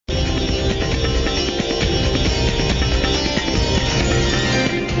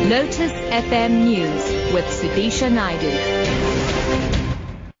Lotus FM News with Sudisha Naidu.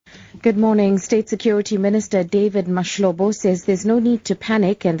 Good morning. State Security Minister David Mashlobo says there's no need to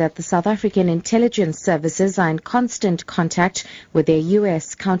panic and that the South African intelligence services are in constant contact with their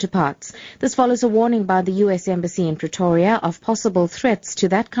U.S. counterparts. This follows a warning by the U.S. Embassy in Pretoria of possible threats to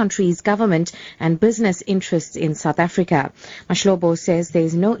that country's government and business interests in South Africa. Mashlobo says there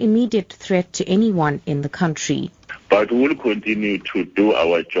is no immediate threat to anyone in the country. But we will continue to do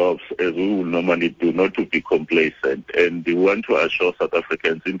our jobs as we will normally do, not to be complacent. And we want to assure South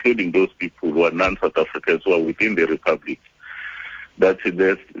Africans, including those people who are non-South Africans who are within the Republic, that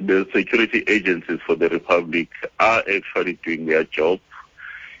the security agencies for the Republic are actually doing their job.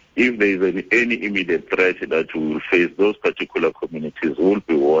 If there is any immediate threat that we will face, those particular communities will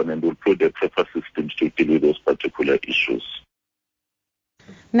be warned and will put the proper systems to deal with those particular issues.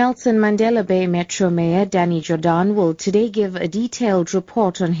 Nelson Mandela Bay Metro Mayor Danny Jordaan will today give a detailed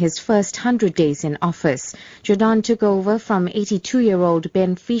report on his first 100 days in office. Jordaan took over from 82-year-old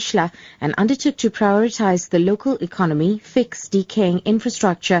Ben Fischler and undertook to prioritize the local economy, fix decaying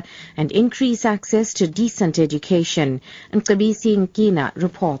infrastructure and increase access to decent education. Nkabisi Nkina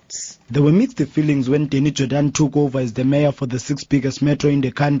reports. There were mixed feelings when Danny Jordaan took over as the mayor for the sixth biggest metro in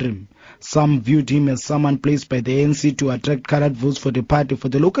the country. Some viewed him as someone placed by the ANC to attract colored votes for the party for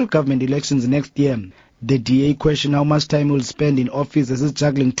the local government elections next year. The DA questioned how much time he will spend in office as he's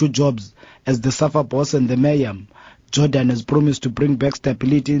juggling two jobs as the SAFA boss and the mayor. Jordaan has promised to bring back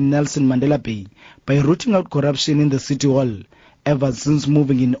stability in Nelson Mandela Bay by rooting out corruption in the city hall. Ever since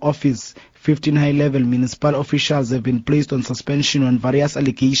moving in office, 15 high-level municipal officials have been placed on suspension on various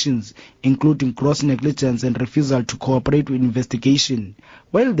allegations, including gross negligence and refusal to cooperate with investigation,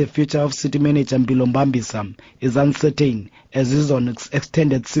 while the future of city manager Mpilo Mbambisa is uncertain as he is on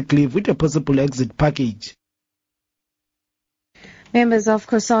extended sick leave with a possible exit package. Members of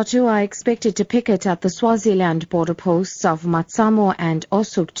COSATU are expected to picket at the Swaziland border posts of Matsamo and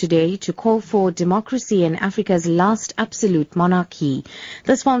Osuk today to call for democracy in Africa's last absolute monarchy.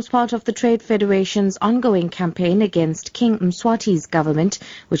 This forms part of the Trade Federation's ongoing campaign against King Mswati's government,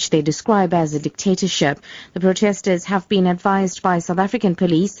 which they describe as a dictatorship. The protesters have been advised by South African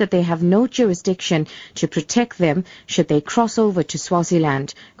police that they have no jurisdiction to protect them should they cross over to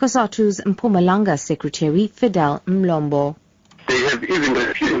Swaziland. COSATU's Mpumalanga Secretary Fidel Mlombo. They have even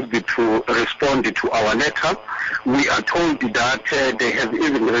refused to respond to our letter. We are told that they have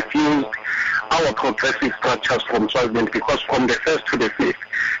even refused our progressive structures from Swaziland because from the 1st to the 5th,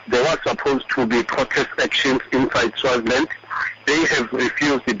 there was supposed to be protest actions inside Swaziland. They have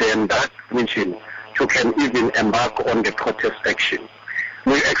refused them that permission to can even embark on the protest action.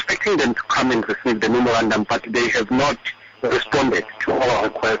 We're expecting them to come and receive the memorandum, but they have not responded to our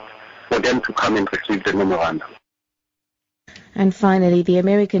request for them to come and receive the memorandum. And finally, the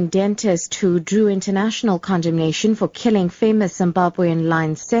American dentist who drew international condemnation for killing famous Zimbabwean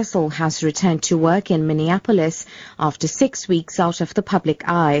lion Cecil has returned to work in Minneapolis after 6 weeks out of the public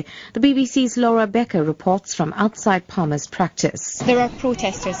eye. The BBC's Laura Becker reports from outside Palmer's practice. There are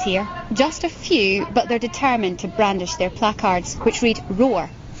protesters here, just a few, but they're determined to brandish their placards, which read "Roar"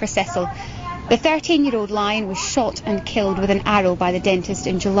 for Cecil. The 13-year-old lion was shot and killed with an arrow by the dentist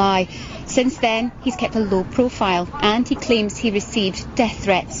in July. Since then, he's kept a low profile and he claims he received death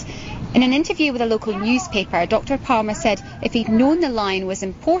threats. In an interview with a local newspaper, Dr. Palmer said if he'd known the lion was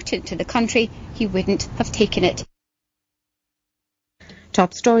important to the country, he wouldn't have taken it.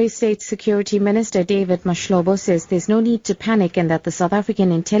 Top story: State Security Minister David Mashlobo says there's no need to panic and that the South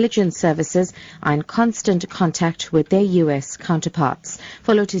African intelligence services are in constant contact with their U.S. counterparts.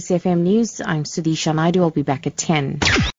 For Lotus FM News, I'm Sudisha Naidu. I'll be back at 10.